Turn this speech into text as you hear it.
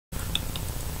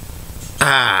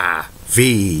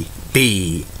RVBN,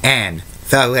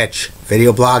 the Rich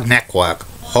Video Blog Network,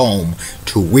 home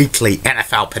to weekly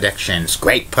NFL predictions,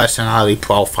 great personality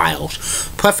profiles,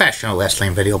 professional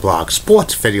wrestling video blogs,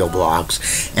 sports video blogs,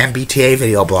 MBTA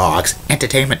video blogs,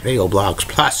 entertainment video blogs,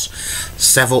 plus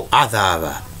several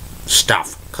other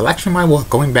stuff. Collection of my work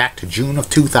going back to June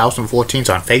of 2014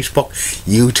 on Facebook,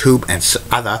 YouTube, and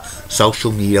other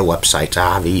social media websites.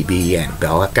 RVBN,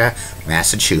 Billerica,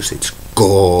 Massachusetts.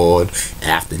 Good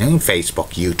afternoon,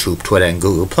 Facebook, YouTube, Twitter, and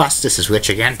Google+. This is Rich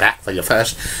again, back for your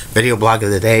first video blog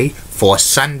of the day for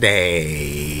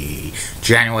Sunday,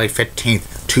 January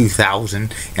 15th,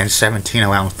 2017,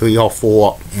 around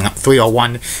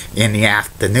 3:01 in the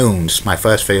afternoons. My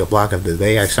first video blog of the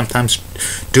day. I sometimes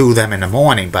do them in the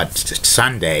morning, but it's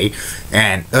Sunday,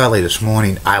 and early this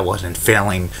morning I wasn't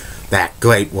feeling that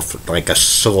great with like a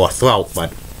sore throat,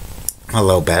 but a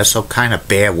little better, so kind of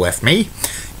bear with me.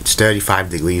 It's 35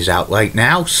 degrees out right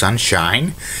now,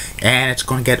 sunshine, and it's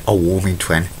going to get a warming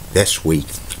trend this week.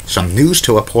 Some news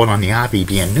to report on the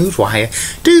RVBN Newswire.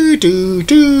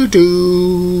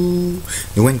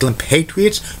 New England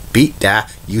Patriots beat the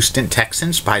Houston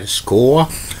Texans by the score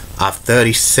of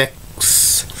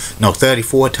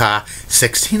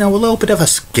 34-16. A little bit of a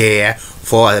scare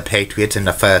for the Patriots in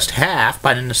the first half,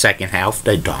 but in the second half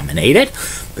they dominated.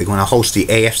 They're going to host the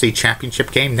AFC Championship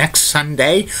game next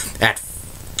Sunday at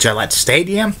Gillette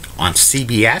Stadium on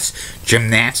CBS.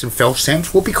 Jim Nantz and Phil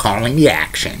Simms will be calling the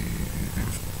action.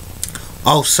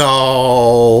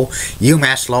 Also,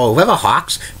 UMass Lower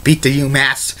Riverhawks beat the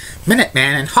UMass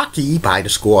Minutemen in hockey by the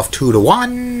score of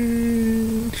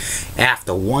 2-1.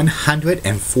 After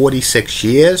 146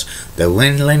 years, the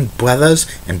Ringling Brothers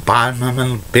and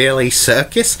Barnum Bailey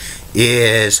Circus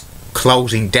is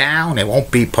closing down. They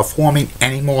won't be performing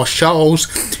any more shows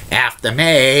after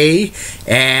May,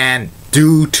 and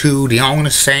due to the owner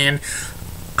saying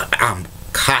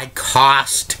high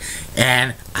cost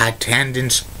and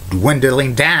attendance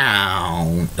dwindling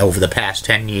down over the past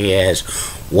 10 years.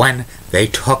 When they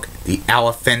took the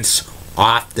elephants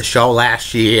off the show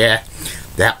last year,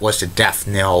 that was the death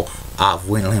knell of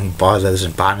Ringling Brothers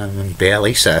and Barnum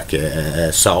Bailey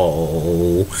Circus.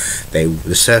 So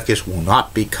the circus will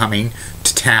not be coming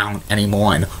to town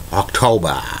anymore in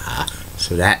October.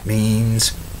 So that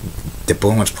means the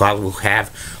Bruins probably will have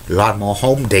a lot more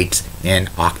home dates in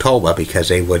October, because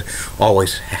they would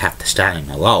always have to start on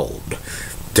the road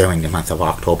during the month of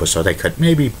October, so they could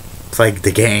maybe play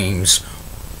the games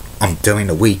during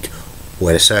the week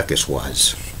where the circus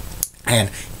was. And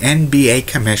NBA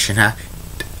Commissioner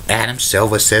Adam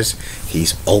Silver says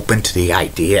he's open to the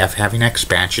idea of having an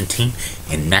expansion team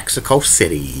in Mexico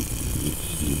City.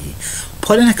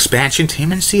 Put an expansion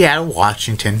team in Seattle,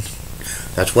 Washington.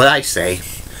 That's what I say.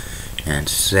 And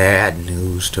sad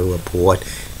news to report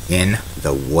in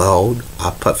the world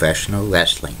of professional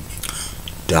wrestling.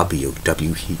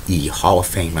 WWE Hall of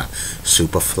Famer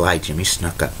Superfly Jimmy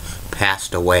Snuka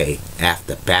passed away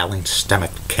after battling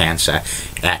stomach cancer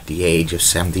at the age of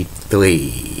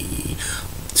 73.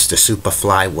 The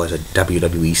Superfly was a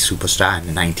WWE superstar in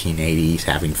the 1980s,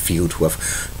 having feuds with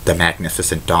the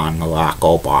magnificent Don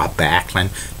Morocco, Bob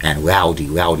Backlund, and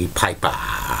Rowdy Piper.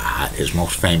 His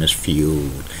most famous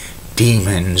feud.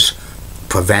 Demons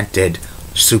prevented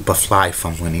Superfly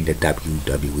from winning the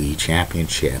WWE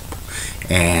Championship.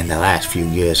 And the last few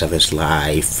years of his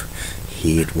life,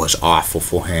 it was awful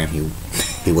for him.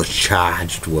 He was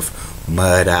charged with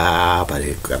murder, but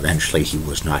eventually he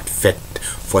was not fit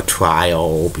for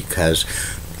trial because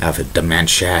of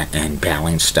dementia and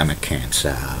battling stomach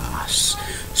cancer.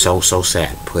 So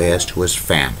sad. Prayers to his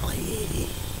family.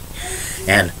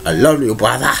 And I love you,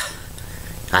 brother.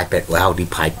 I bet Rowdy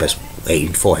Piper's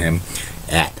waiting for him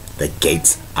at the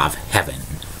gates of heaven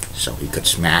so he could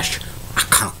smash a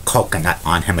coconut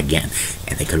on him again,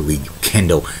 and they could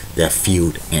rekindle their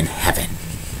feud in heaven.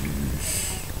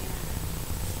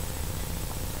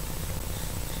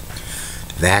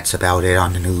 That's about it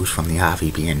on the news from the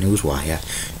RVBN Newswire.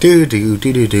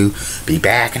 Be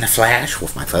back in a flash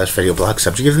with my first video blog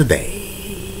subject of the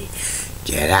day.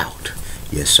 Get out.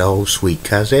 You're so sweet,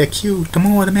 'cause they're cute. The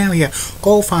more the merrier.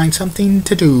 Go find something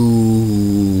to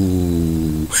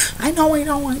do. I know.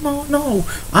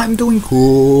 I'm doing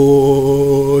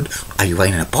good. Are you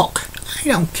writing a book? I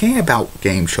don't care about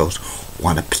game shows.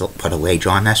 Want to put a wager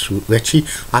on that, Richie?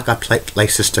 I got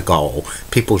places to go.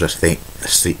 People just see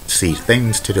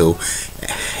things to do.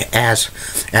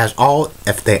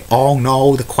 If they all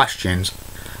know the questions,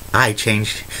 I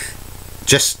change.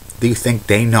 Just do you think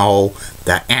they know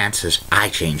the answers? I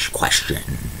change question.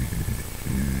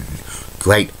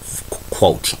 Great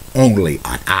quotes only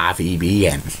on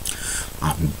RVBN.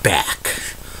 I'm back.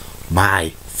 My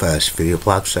first video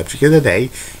blog subject of the day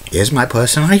is my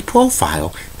personality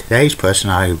profile. Today's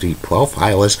personality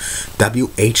profile is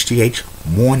whdh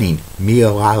morning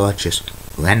meteorologist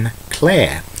wren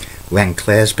Clair. Wren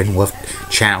Clair's been with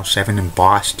Channel 7 in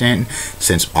Boston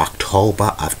since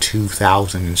October of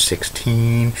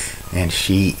 2016, and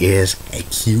she is a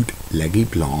cute, leggy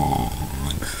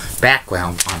blonde.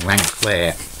 Background on Wren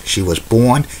Clair: she was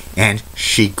born and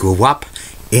she grew up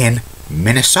in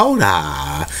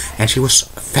Minnesota, and she was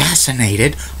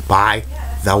fascinated by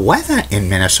the weather in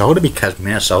Minnesota because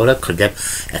Minnesota could get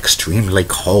extremely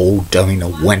cold during the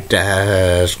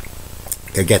winters.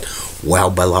 They get well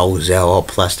below zero,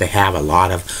 plus they have a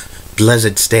lot of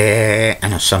blizzards there,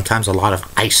 and sometimes a lot of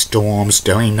ice storms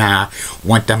during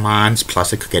winter months,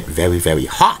 plus it could get very, very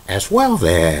hot as well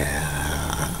there.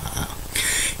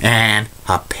 And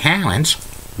her parents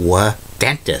were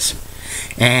dentists,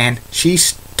 and she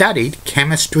studied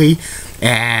chemistry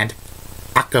and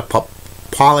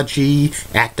anthropology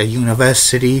at the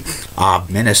University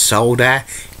of Minnesota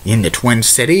in the Twin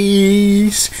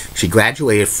Cities. She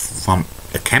graduated from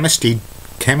a chemistry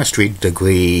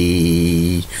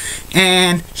degree,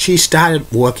 and she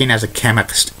started working as a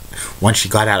chemist when she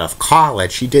got out of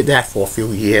college. She did that for a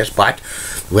few years, but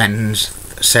when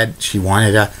said she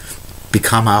wanted to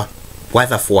become a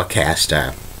weather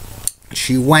forecaster,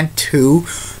 she went to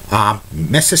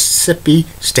Mississippi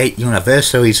State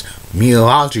University's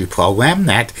meteorology program.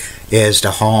 That is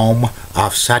the home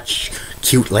of such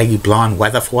cute lady blonde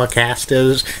weather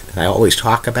forecasters that I always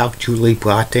talk about: Julie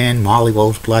Broughton, Molly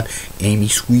Roseblood, Amy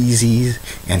Sweezy,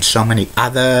 and so many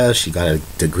others. She got a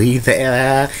degree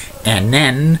there, and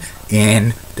then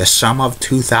in the summer of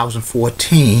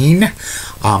 2014,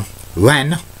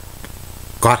 Wren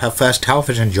got her first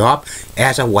television job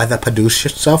as a weather producer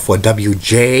for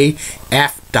WJFW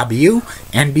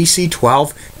NBC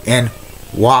 12 in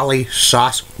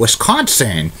Wausau,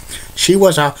 Wisconsin. She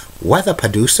was a weather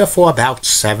producer for about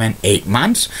 7-8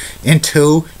 months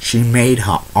until she made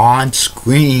her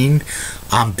on-screen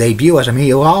debut as a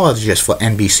meteorologist for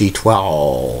NBC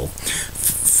 12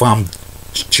 from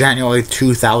January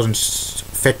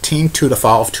 2015 to the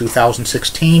fall of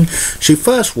 2016. She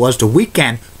first was the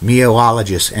weekend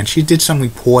meteorologist, and she did some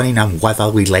reporting on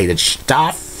weather-related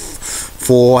stuff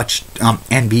for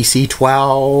NBC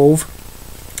 12.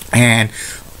 And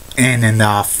in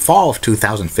the fall of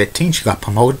 2015, she got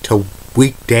promoted to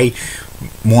weekday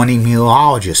morning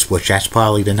meteorologist, which that's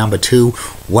probably the number 2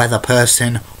 weather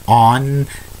person on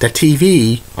the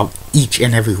TV of each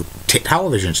and every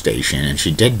television station, and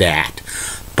she did that.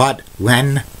 But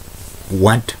Wren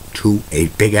went to a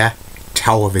bigger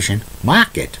television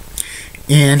market.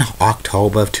 In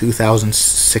October of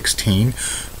 2016,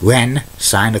 Wren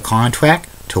signed a contract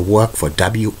to work for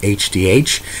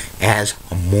whdh as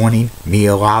a morning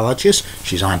meteorologist.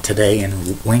 She's on Today in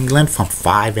New England from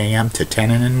 5 a.m. to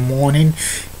 10 in the morning,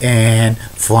 and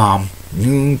from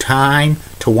noontime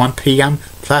to 1 p.m.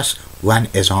 Plus, Wren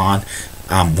is on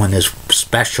when there's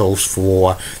specials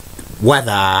for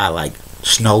weather, like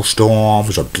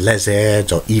snowstorms or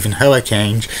blizzards or even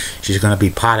hurricanes. She's going to be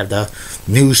part of the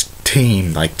news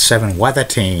team, like 7 weather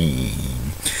team.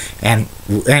 And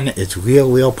it's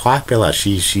real popular.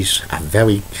 She's a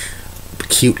very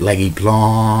cute lady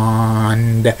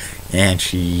blonde, and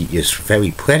she is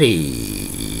very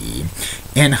pretty.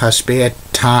 In her spare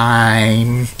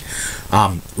time,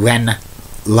 Wren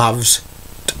loves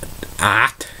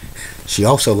art. She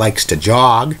also likes to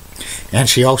jog, and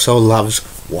she also loves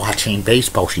watching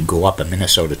baseball. She grew up a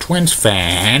Minnesota Twins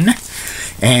fan,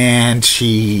 and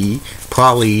she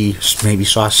probably maybe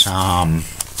saw some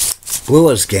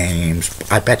Brewers games.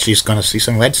 I bet she's going to see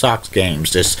some Red Sox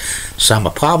games this summer,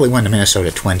 probably when the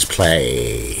Minnesota Twins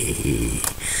play.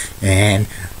 And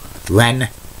Wren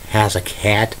has a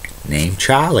cat named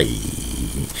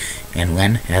Charlie. And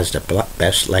Wren has the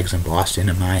best legs in Boston,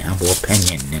 in my humble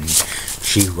opinion. And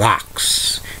she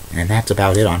rocks. And that's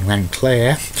about it on Wren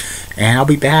Clair. And I'll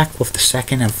be back with the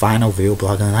second and final video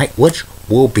blog of the night, which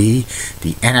will be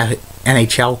the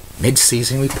NHL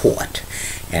mid-season report.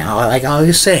 And like I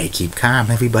always say, keep calm,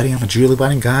 everybody. I'm a Julie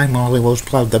Bunning guy. Molly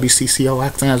Roseblood, WCCO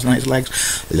accent has nice legs.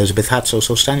 Elizabeth Hutt, so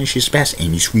stunning, she's best.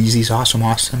 Amy Sweezy's awesome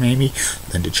Amy.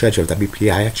 Linda Church of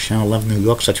WPIX, Channel 11, New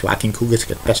York, such rocking cougars,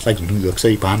 got best legs in New York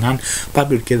City, Bonham.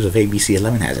 Bobby Gibbs of ABC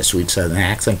 11 has a sweet southern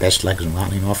accent, best legs in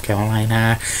Raleigh, North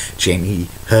Carolina. Jamie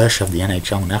Hirsch of the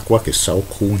NHL Network is so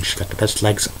cool, and she's got the best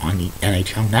legs on the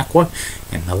NHL Network.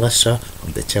 And Melissa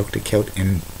of the Tilt to Kilt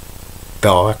in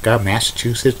Billerica,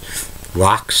 Massachusetts,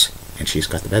 rocks, and she's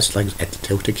got the best legs at the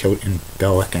Tilt to Kilt in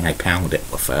Billerica, and I pounded it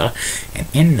with her. And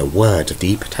in the words of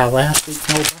Dee Patel last week,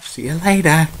 see you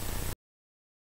later.